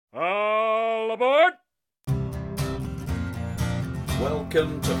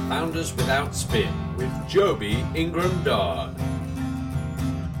Welcome to Founders Without Spin with Joby Ingram Dodd.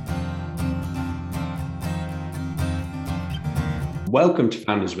 Welcome to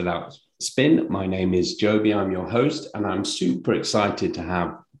Founders Without Spin. My name is Joby. I'm your host, and I'm super excited to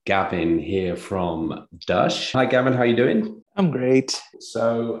have Gavin here from Dush. Hi, Gavin. How are you doing? I'm great.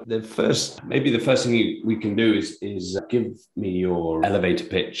 So the first thing we can do is give me your elevator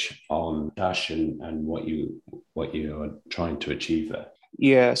pitch on Dash and what you are trying to achieve there.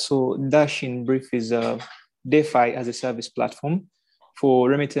 Yeah, so Dash in brief is a DeFi as a service platform for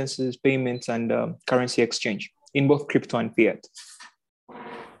remittances, payments, and currency exchange in both crypto and fiat.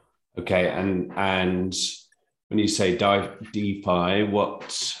 Okay, and when you say DeFi,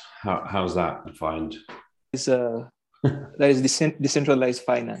 how's that defined? That is decentralized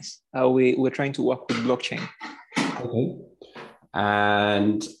finance. We're trying to work with blockchain. Okay.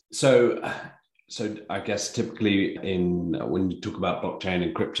 And so I guess typically when you talk about blockchain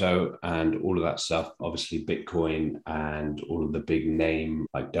and crypto and all of that stuff, obviously Bitcoin and all of the big name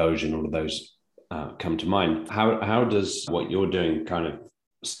like Doge and all of those come to mind. How does what you're doing kind of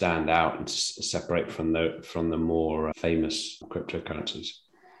stand out and separate from the more famous cryptocurrencies?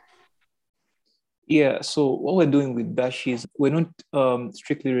 Yeah, so what we're doing with Dash is we're not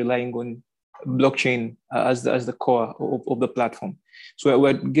strictly relying on blockchain as the core of the platform. So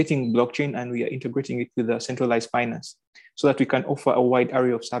we're getting blockchain and we are integrating it with the centralized finance so that we can offer a wide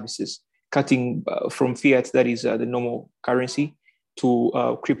array of services, cutting from fiat, that is the normal currency,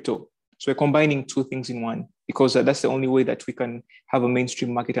 to crypto. So we're combining two things in one because that's the only way that we can have a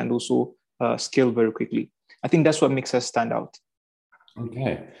mainstream market and also scale very quickly. I think that's what makes us stand out.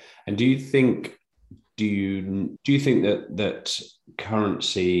 Okay. And do you think that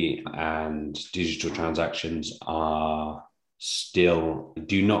currency and digital transactions are still,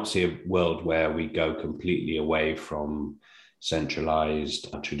 do you not see a world where we go completely away from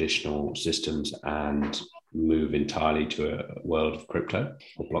centralized traditional systems and move entirely to a world of crypto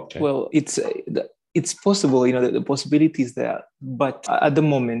or blockchain? Well, it's possible, the possibility is there, but at the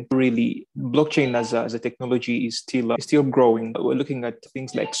moment, really, blockchain as a technology is still growing. We're looking at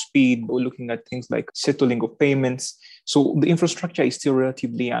things like speed. We're looking at things like settling of payments. So the infrastructure is still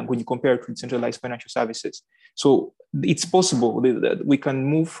relatively young when you compare it with centralized financial services. So it's possible that we can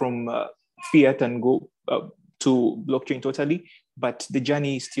move from fiat and go to blockchain totally, but the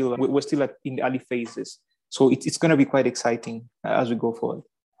journey is we're still in the early phases. So it's going to be quite exciting as we go forward.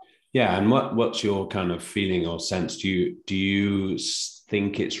 Yeah, and what's your kind of feeling or sense? Do you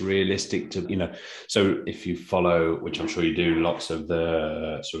think it's realistic to, so if you follow, which I'm sure you do, lots of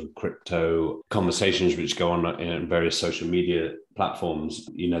the sort of crypto conversations which go on in various social media platforms,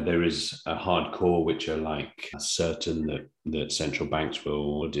 there is a hardcore which are like certain that central banks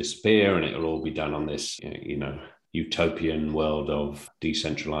will disappear and it'll all be done on this, utopian world of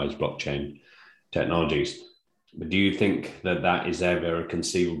decentralized blockchain technologies. But do you think that is ever a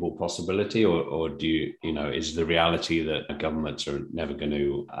conceivable possibility, or do you, is the reality that governments are never going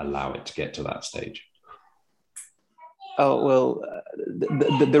to allow it to get to that stage?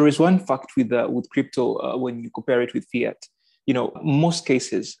 There is one fact with crypto when you compare it with fiat. Most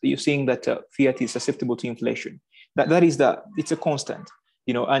cases you're seeing that fiat is susceptible to inflation. It's a constant.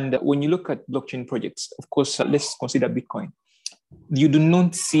 And when you look at blockchain projects, of course, let's consider Bitcoin. You do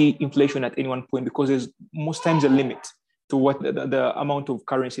not see inflation at any one point because there's most times a limit to what the amount of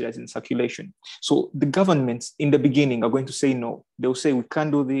currency that's in circulation. So the governments in the beginning are going to say no. They'll say we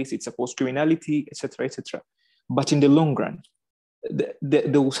can't do this. It supports criminality, etc., etc. But in the long run, they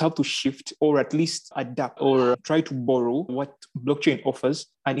will have to shift or at least adapt or try to borrow what blockchain offers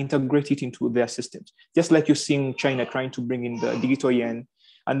and integrate it into their systems. Just like you're seeing China trying to bring in the digital yuan,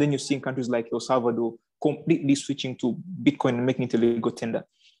 and then you're seeing countries like El Salvador completely switching to Bitcoin and making it a legal tender.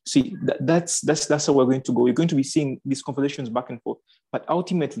 See, that's how we're going to go. You're going to be seeing these conversations back and forth. But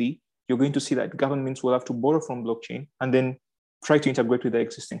ultimately, you're going to see that governments will have to borrow from blockchain and then try to integrate with their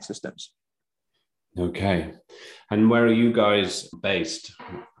existing systems. Okay. And where are you guys based?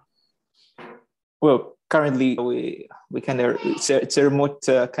 Well, currently, we kind of, it's a remote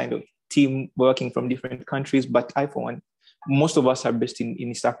kind of team working from different countries. But I, for one, most of us are based in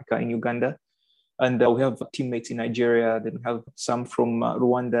East Africa, in Uganda. And we have teammates in Nigeria, then we have some from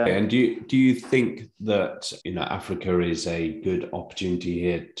Rwanda. And do you think that Africa is a good opportunity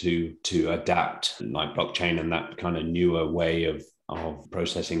here to adapt like blockchain and that kind of newer way of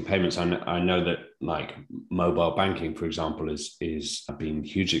processing payments? I know that like mobile banking, for example, is being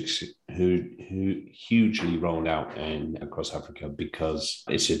hugely rolled out across Africa because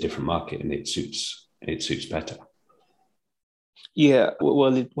it's a different market and it suits better. Yeah,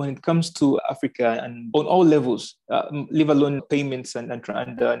 well, when it comes to Africa and on all levels, leave alone payments and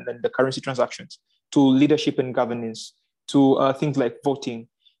the currency transactions, to leadership and governance, to things like voting,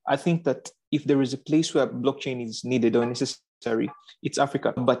 I think that if there is a place where blockchain is needed or necessary, it's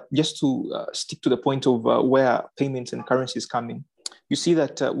Africa. But just to stick to the point of where payments and currencies come in, you see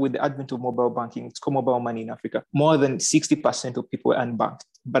that with the advent of mobile banking, it's called mobile money in Africa. More than 60% of people are unbanked.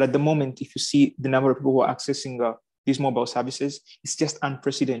 But at the moment, if you see the number of people who are accessing these mobile services, it's just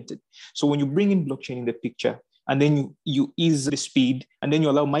unprecedented. So when you bring in blockchain in the picture, and then you ease the speed, and then you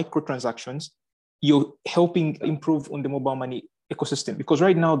allow microtransactions, you're helping improve on the mobile money ecosystem. Because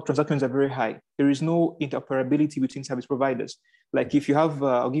right now, transactions are very high. There is no interoperability between service providers. Like if you have,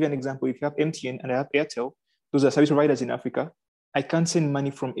 I'll give you an example. If you have MTN and I have Airtel, those are service providers in Africa. I can't send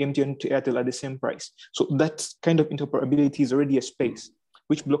money from MTN to Airtel at the same price. So that kind of interoperability is already a space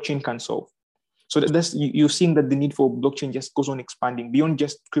which blockchain can solve. So that's you're seeing that the need for blockchain just goes on expanding beyond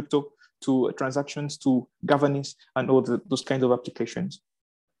just crypto to transactions to governance and all those kinds of applications.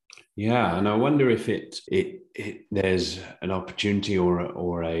 Yeah, and I wonder if there's an opportunity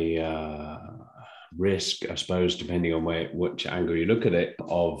or a risk, I suppose, depending on which angle you look at it,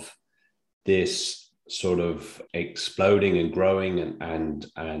 of this sort of exploding and growing and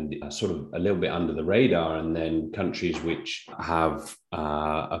sort of a little bit under the radar, and then countries which have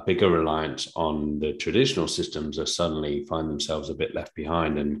a bigger reliance on the traditional systems are suddenly find themselves a bit left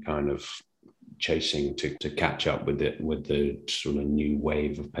behind and kind of chasing to catch up with the sort of new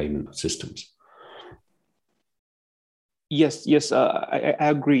wave of payment systems. Yes, I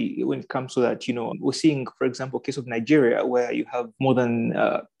agree when it comes to that. We're seeing, for example, case of Nigeria, where you have more than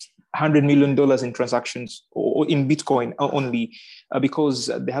 $100 million in transactions or in Bitcoin only, because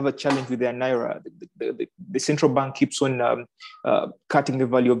they have a challenge with their Naira. The central bank keeps on cutting the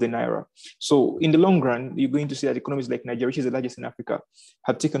value of the Naira. So in the long run, you're going to see that economies like Nigeria, which is the largest in Africa,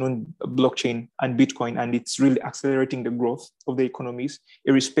 have taken on blockchain and Bitcoin, and it's really accelerating the growth of the economies,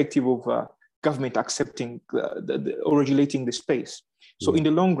 irrespective of government accepting or regulating the space. So in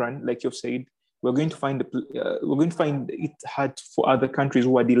the long run, like you've said, we're going to find it hard for other countries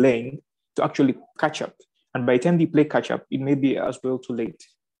who are delaying to actually catch up. And by the time they play catch up, it may be as well too late.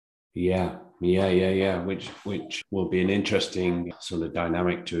 Yeah. Which will be an interesting sort of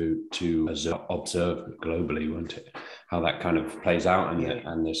dynamic to observe globally, won't it? How that kind of plays out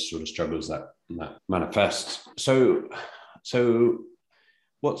and the sort of struggles that manifests. So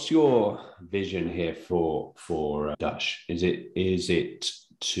what's your vision here for Dash? Is it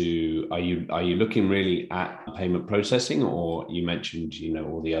are you looking really at payment processing, or you mentioned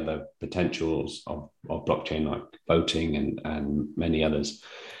all the other potentials of blockchain like voting and many others?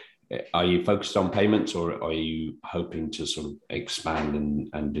 Are you focused on payments, or are you hoping to sort of expand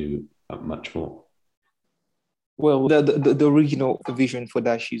and do much more? Well, the original vision for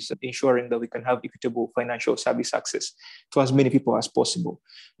Dash is ensuring that we can have equitable financial service access to as many people as possible.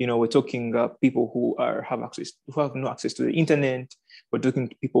 We're talking people who have no access to the internet. We're talking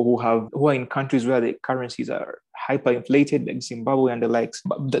to people who are in countries where the currencies are hyperinflated, like Zimbabwe and the likes.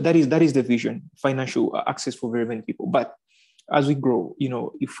 But that is the vision: financial access for very many people. But as we grow,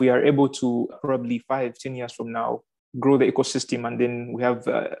 if we are able to probably 5-10 years from now grow the ecosystem, and then we have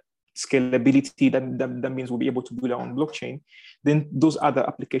scalability, that means we'll be able to build our own blockchain, then those other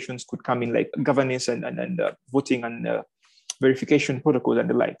applications could come in, like governance and voting and verification protocols and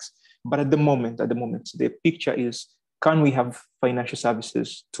the likes. But at the moment, the picture is, can we have financial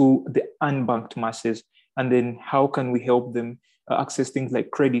services to the unbanked masses? And then how can we help them access things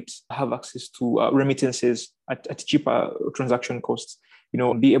like credit, have access to remittances at cheaper transaction costs,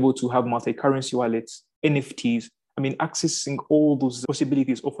 be able to have multi-currency wallets, NFTs, accessing all those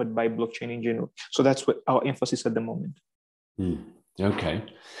possibilities offered by blockchain in general. So that's what our emphasis at the moment. Okay.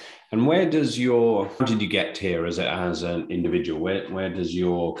 And how did you get here as an individual? Where does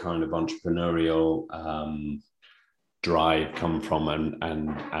your kind of entrepreneurial drive come from,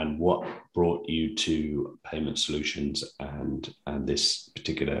 and what brought you to payment solutions and this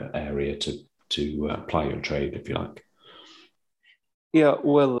particular area to apply your trade, if you like? Yeah,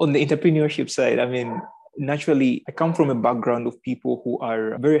 well, on the entrepreneurship side, naturally, I come from a background of people who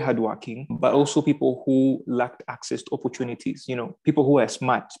are very hardworking, but also people who lacked access to opportunities. People who are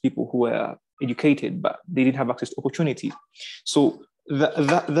smart, people who are educated, but they didn't have access to opportunities. So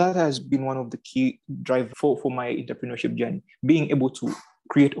that has been one of the key drivers for my entrepreneurship journey, being able to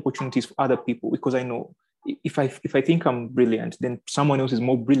create opportunities for other people, because I know if I think I'm brilliant, then someone else is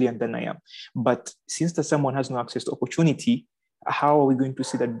more brilliant than I am. But since that someone has no access to opportunity, how are we going to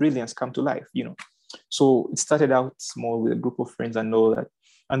see that brilliance come to life? So it started out small with a group of friends and all that.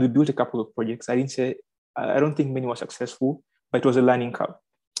 And we built a couple of projects. I don't think many were successful, but it was a learning curve.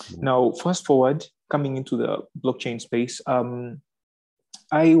 Now, fast forward, coming into the blockchain space,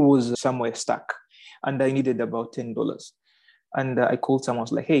 I was somewhere stuck and I needed about $10. And I called someone, I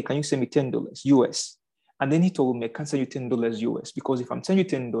was like, hey, can you send me $10 US? And then he told me, I can't send you $10 US because if I'm sending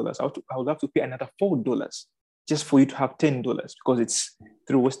you $10, I would have to pay another $4 just for you to have $10 because it's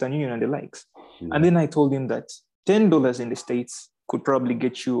through Western Union and the likes. And then I told him that $10 in the States could probably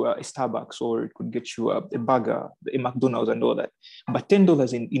get you a Starbucks, or it could get you a burger, a McDonald's and all that. But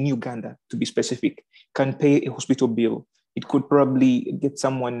 $10 in Uganda, to be specific, can pay a hospital bill. It could probably get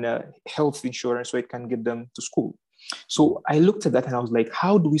someone health insurance so it can get them to school. So I looked at that and I was like,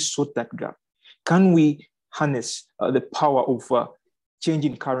 how do we sort that gap? Can we harness the power of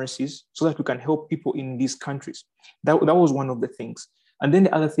changing currencies so that we can help people in these countries? That was one of the things. And then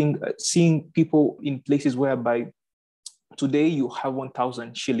the other thing, seeing people in places whereby today you have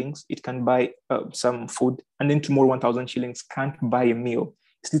 1,000 shillings, it can buy some food, and then tomorrow 1,000 shillings can't buy a meal.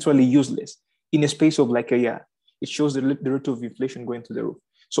 It's literally useless. In a space of like a year, it shows the rate of inflation going to the roof.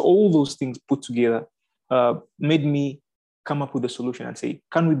 So all those things put together made me come up with a solution and say,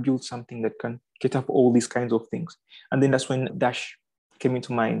 can we build something that can get up all these kinds of things? And then that's when Dash came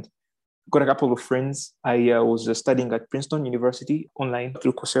into mind. Got a couple of friends. I was studying at Princeton University online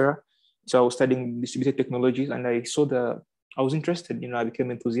through Coursera. So I was studying distributed technologies and I was interested, I became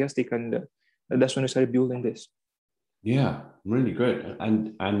enthusiastic, and that's when I started building this. Yeah, really great.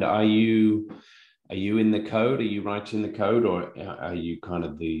 And are you in the code? Are you writing the code, or are you kind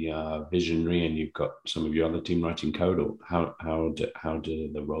of the visionary and you've got some of your other team writing code, or how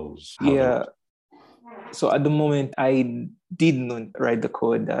do the roles? Yeah. So at the moment, I did not write the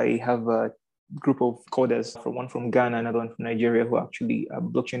code. I have a group of coders, one from Ghana, another one from Nigeria, who are actually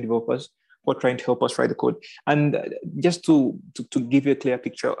blockchain developers who are trying to help us write the code. And just to give you a clear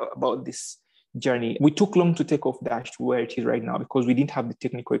picture about this journey, we took long to take off Dash to where it is right now because we didn't have the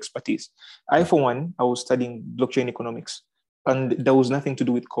technical expertise. For one, I was studying blockchain economics, and there was nothing to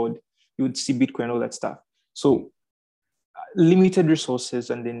do with code. You would see Bitcoin and all that stuff. So limited resources,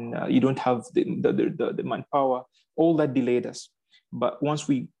 and then you don't have the manpower. All that delayed us. But once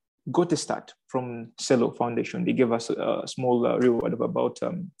we got a start from Celo Foundation, they gave us a small reward of about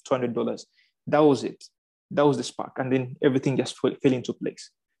 $200. That was it. That was the spark. And then everything just fell into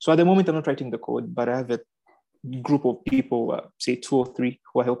place. So at the moment, I'm not writing the code, but I have a group of people, say 2 or 3,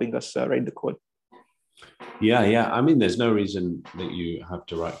 who are helping us write the code. Yeah. I mean, there's no reason that you have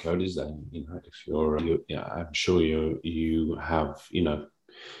to write code, is there? If I'm sure you have,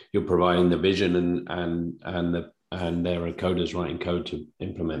 you're providing the vision and there are coders writing code to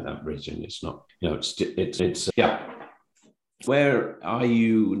implement that vision. It's not, it's yeah. Where are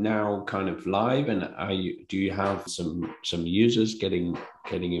you now, kind of live, and do you have some users getting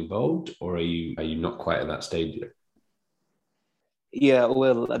involved, or are you not quite at that stage yet? Yeah,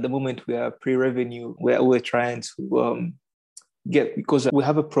 well, at the moment we are pre-revenue. We're trying to because we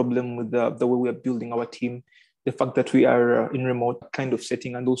have a problem with the way we are building our team, the fact that we are in remote kind of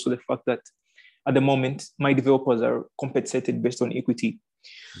setting, and also the fact that at the moment my developers are compensated based on equity.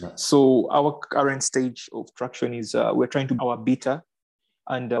 Right. So our current stage of traction is we're trying to our beta,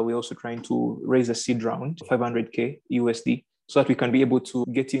 and we're also trying to raise a seed round, $500K USD, so that we can be able to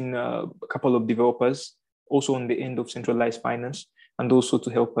get in a couple of developers also on the end of centralized finance, and also to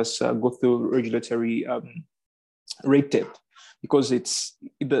help us go through regulatory red tape, because it's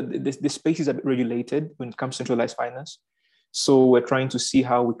the space is a bit regulated when it comes to centralized finance. So we're trying to see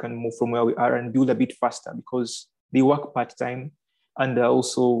how we can move from where we are and build a bit faster, because they work part-time. And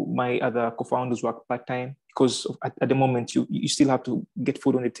also my other co-founders work part-time, because at the moment you still have to get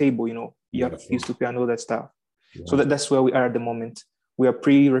food on the table, you have fees to pay and all that stuff. Yeah. So that's where we are at the moment. We are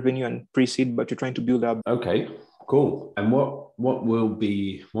pre-revenue and pre-seed, but you're trying to build up. Okay, cool. And what's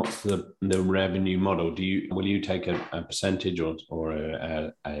the revenue model? Will you take a percentage or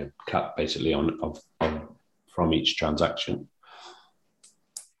a cut basically from each transaction?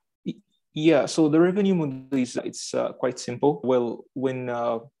 Yeah, so the revenue model it's quite simple. Well, when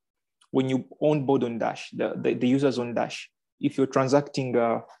you onboard on Dash, the users on Dash, if you're transacting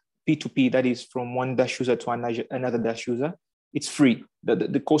P2P, that is from one Dash user to another Dash user, it's free.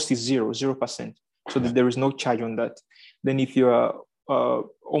 The cost is 0%. So there is no charge on that. Then if you're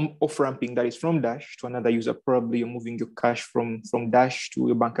off-ramping, that is from Dash to another user, probably you're moving your cash from Dash to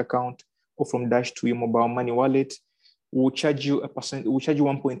your bank account or from Dash to your mobile money wallet, we'll charge you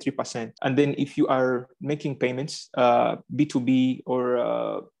 1.3%. And then if you are making payments, B2B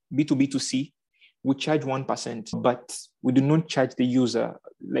or B2B2C, we charge 1%, but we do not charge the user.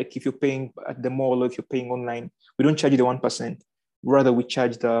 Like if you're paying at the mall or if you're paying online, we don't charge you the 1%. Rather, we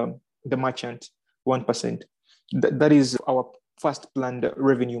charge the merchant 1%. That is our first planned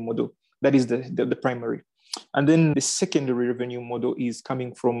revenue model. That is the primary. And then the secondary revenue model is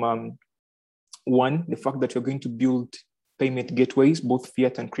coming from one, the fact that you're going to build payment gateways, both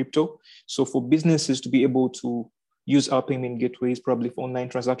fiat and crypto. So for businesses to be able to use our payment gateways, probably for online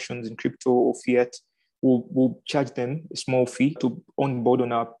transactions in crypto or fiat, we'll charge them a small fee to onboard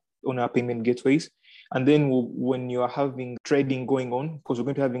on our payment gateways. And then when you are having trading going on, because we're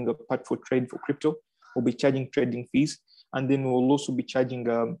going to having a part for trade for crypto, we'll be charging trading fees. And then we'll also be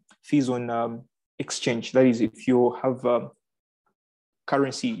charging fees on exchange. That is, if you have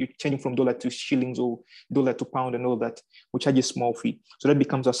currency, you're changing from dollar to shillings or dollar to pound and all that, we charge a small fee. So that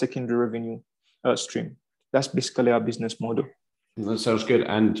becomes our secondary revenue stream. That's basically our business model. That sounds good.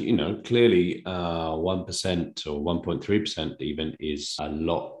 And, clearly 1% or 1.3% even is a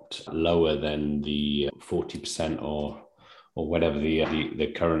lot lower than the 40% or whatever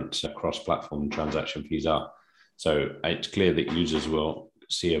the current cross-platform transaction fees are. So it's clear that users will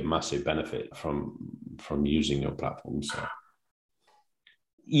see a massive benefit from using your platform. So.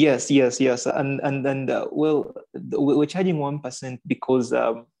 Yes. And well, we're charging 1% because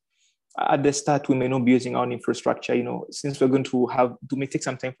at the start, we may not be using our own infrastructure, since we're going to it may take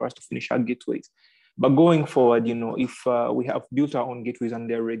some time for us to finish our gateways. But going forward, if we have built our own gateways and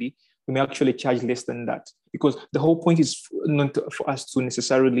they're ready, we may actually charge less than that, because the whole point is not for us to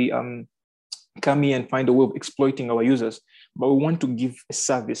necessarily come here and find a way of exploiting our users, but we want to give a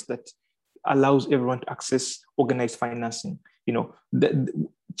service that allows everyone to access organized financing. The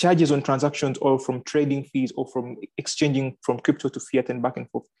charges on transactions or from trading fees or from exchanging from crypto to fiat and back and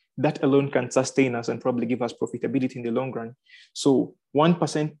forth, that alone can sustain us and probably give us profitability in the long run. So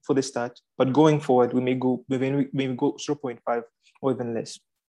 1% for the start, but going forward, we may go 0.5 or even less.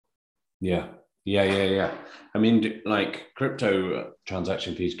 Yeah. I mean, like crypto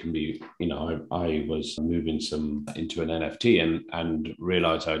transaction fees can be, I was moving some into an NFT and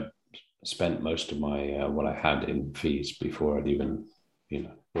realized I'd spent most of my what I had in fees before I'd even,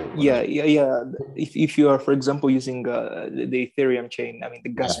 Yeah. If you are, for example, using the Ethereum chain, I mean, the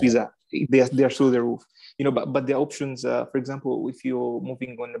gas fees are through the roof. But the options, for example, if you're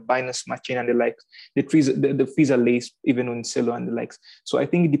moving on the Binance Smart Chain and the likes, the fees are less even on Celo and the likes. So I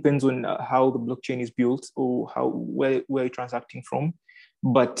think it depends on how the blockchain is built or where you're transacting from.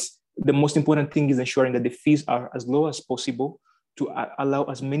 But the most important thing is ensuring that the fees are as low as possible to allow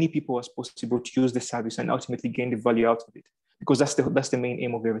as many people as possible to use the service and ultimately gain the value out of it. Because that's the main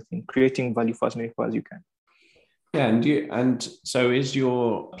aim of everything, creating value for as many people as you can. Yeah, and so is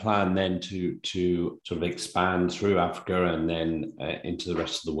your plan then to sort of expand through Africa and then into the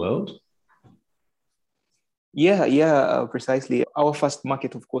rest of the world? Yeah, precisely. Our first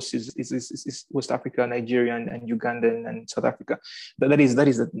market, of course, is West Africa, Nigeria, and Uganda and South Africa. That is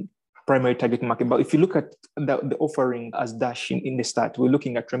the primary target market. But if you look at the offering as Dash in the start, we're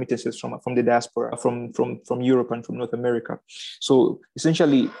looking at remittances from the diaspora, from Europe and from North America. So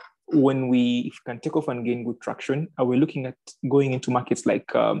essentially, when we can take off and gain good traction, we're looking at going into markets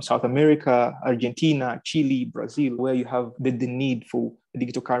like South America, Argentina, Chile, Brazil, where you have the need for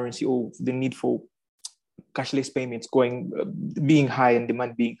digital currency or the need for cashless payments being high and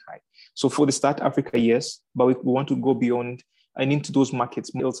demand being high. So for the start, Africa, yes, but we want to go beyond and into those markets,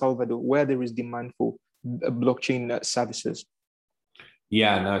 El Salvador, where there is demand for blockchain services.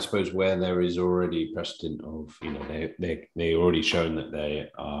 Yeah, and I suppose where there is already precedent of, they already shown that they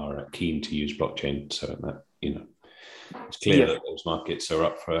are keen to use blockchain, so that it's clear that those markets are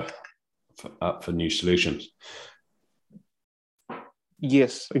up for new solutions.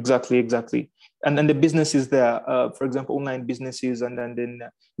 Yes, exactly. And then the businesses there, for example, online businesses and then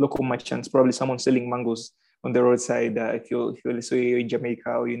local merchants, probably someone selling mangoes on the roadside, if you're in Jamaica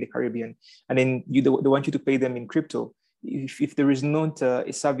or you're in the Caribbean, and then they want you to pay them in crypto. If there is not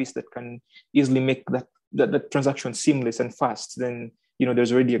a service that can easily make that transaction seamless and fast, then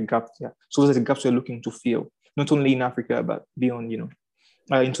there's already a gap there. So those are the gaps we're looking to fill, not only in Africa but beyond,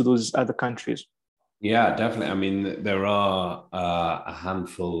 into those other countries. Yeah, definitely. I mean, there are a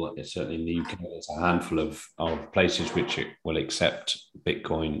handful, certainly in the UK, there's a handful of places which will accept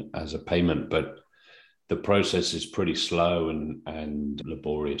Bitcoin as a payment, but the process is pretty slow and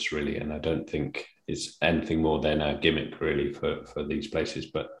laborious, really. And I don't think it's anything more than a gimmick, really, for these places.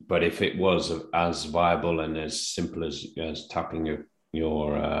 But if it was as viable and as simple as tapping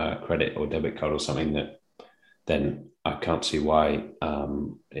your credit or debit card or something, then I can't see why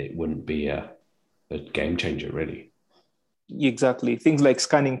it wouldn't be a game changer, really. Exactly. Things like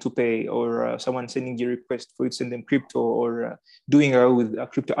scanning to pay, or someone sending you a request for you to send them crypto, or doing with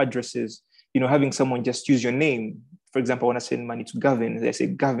crypto addresses. Having someone just use your name For example, I want to send money to Gavin. They say,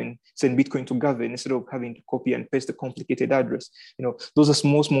 Gavin, send Bitcoin to Gavin instead of having to copy and paste the complicated address. Those are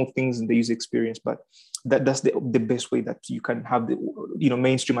small things in the user experience, but that's the best way that you can have the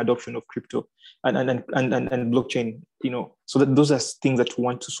mainstream adoption of crypto and blockchain. So that those are things that we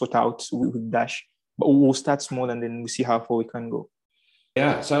want to sort out with Dash. But we'll start small and then we see how far we can go.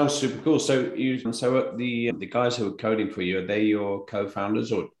 Yeah, sounds super cool. So the guys who are coding for you, are they your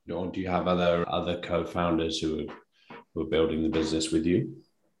co-founders, or do you have other co-founders who are building the business with you?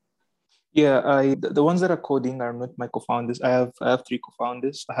 Yeah, the ones that are coding are not my co-founders. I have 3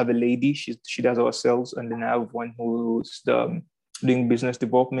 co-founders. I have a lady, she does our sales, and then I have one who's doing business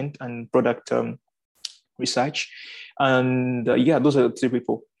development and product research. And those are the 3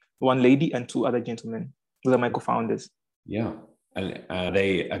 people. 1 lady and 2 other gentlemen. Those are my co-founders. Yeah. And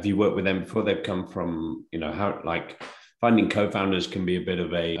have you worked with them before? They've come from, how, like, finding co-founders can be a bit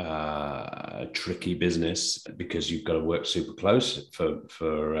of a tricky business because you've got to work super close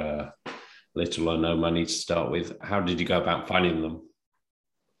for little or no money to start with. How did you go about finding them?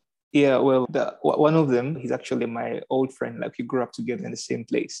 Yeah, well, one of them, he's actually my old friend. Like, we grew up together in the same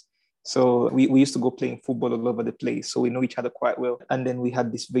place. So we used to go playing football all over the place. So we know each other quite well. And then we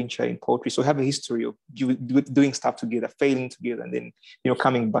had this venture in poultry. So we have a history of doing stuff together, failing together, and then,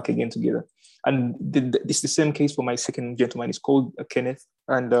 coming back again together. And it's the same case for my second gentleman. He's called Kenneth.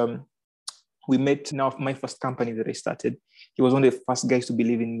 And we met now my first company that I started. He was one of the first guys to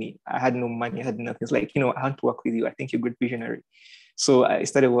believe in me. I had no money, I had nothing. It's like, I want to work with you. I think you're a good visionary. So I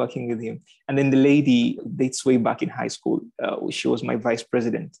started working with him. And then the lady dates way back in high school. She was my vice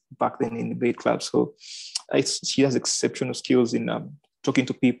president back then in the Bait Club. So she has exceptional skills in talking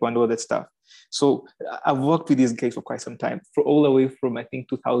to people and all that stuff. So I've worked with these guys for quite some time, for all the way from, I think,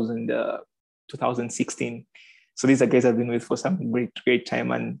 2016. So these are guys I've been with for some great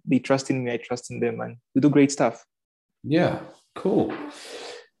time, and they trust in me, I trust in them, and we do great stuff. Yeah, cool.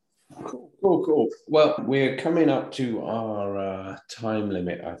 Cool. Well, we're coming up to our time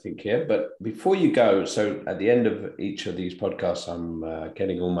limit, I think, here. But before you go, so at the end of each of these podcasts, I'm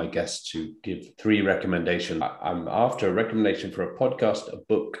getting all my guests to give 3 recommendations. I'm after a recommendation for a podcast, a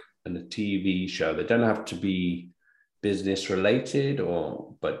book, and a TV show. They don't have to be business related,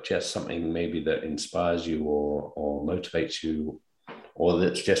 but just something maybe that inspires you or motivates you, or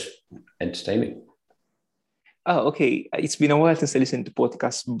that's just entertaining. Oh, okay. It's been a while since I listened to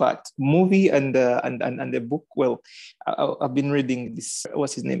podcasts, but movie and the book. Well, I've been reading this.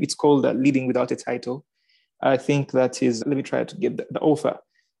 What's his name? It's called Leading Without a Title. I think that is. Let me try to get the author.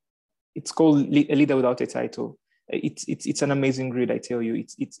 It's called A Leader Without a Title. It's an amazing read. I tell you,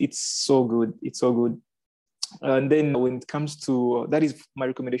 it's so good. It's so good. And then when it comes to that is my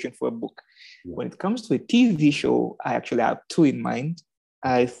recommendation for a book. Yeah. When it comes to a TV show, I actually have 2 in mind.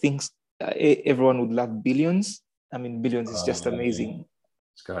 I think everyone would love Billions. I mean, Billions is just amazing.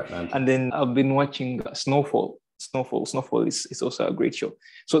 It's great, man. And then I've been watching Snowfall. Snowfall is also a great show.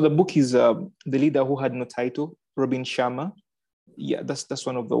 So the book is The Leader Who Had No Title, Robin Sharma. Yeah, that's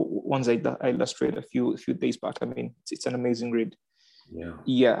one of the ones I illustrated a few days back. I mean, it's an amazing read.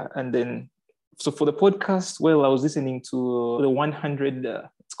 Yeah. And then, so for the podcast, well, I was listening to the 100,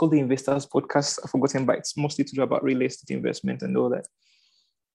 it's called the Investors Podcast. I've forgotten, but it's mostly to do about real estate investment and all that.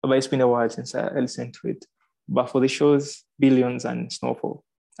 But it's been a while since I listened to it. But for the shows, Billions and Snowfall.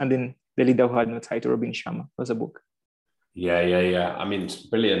 And then The Leader Who Had No Title, Robin Sharma, was a book. Yeah. I mean,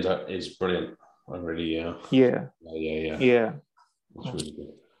 Billions is brilliant. I really, Yeah. It's really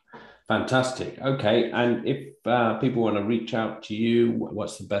good. Fantastic. Okay. And if people want to reach out to you,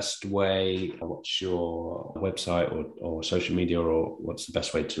 what's the best way? What's your website or social media, or what's the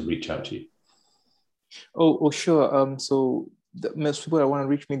best way to reach out to you? Oh, sure. So the most people that want to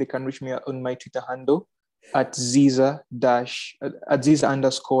reach me, they can reach me on my Twitter handle at Ziza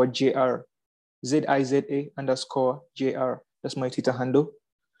 _ JR, ZIZA_JR. That's my Twitter handle.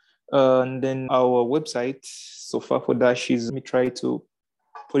 And then our website, so far for Dash, is, let me try to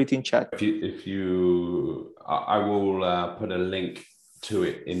put it in chat. If you I will put a link to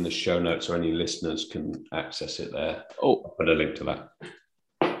it in the show notes, so any listeners can access it there. I'll put a link to that.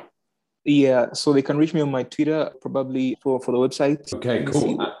 Yeah, so they can reach me on my Twitter, probably for the website. Okay,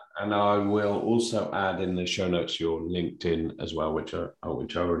 cool. And I will also add in the show notes your LinkedIn as well, which I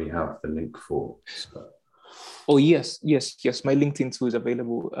already have the link for. So. Oh, yes. My LinkedIn too is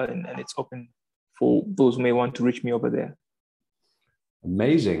available, and it's open for those who may want to reach me over there.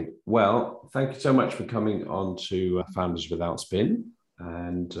 Amazing. Well, thank you so much for coming on to Founders Without Spin.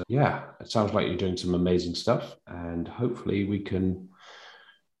 And it sounds like you're doing some amazing stuff. And hopefully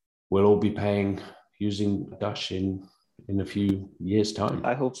we'll all be paying using Dash in in a few years' time.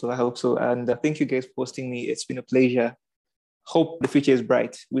 I hope so. I hope so. And thank you guys for hosting me. It's been a pleasure. Hope the future is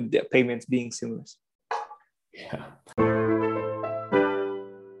bright with the payments being seamless. Yeah.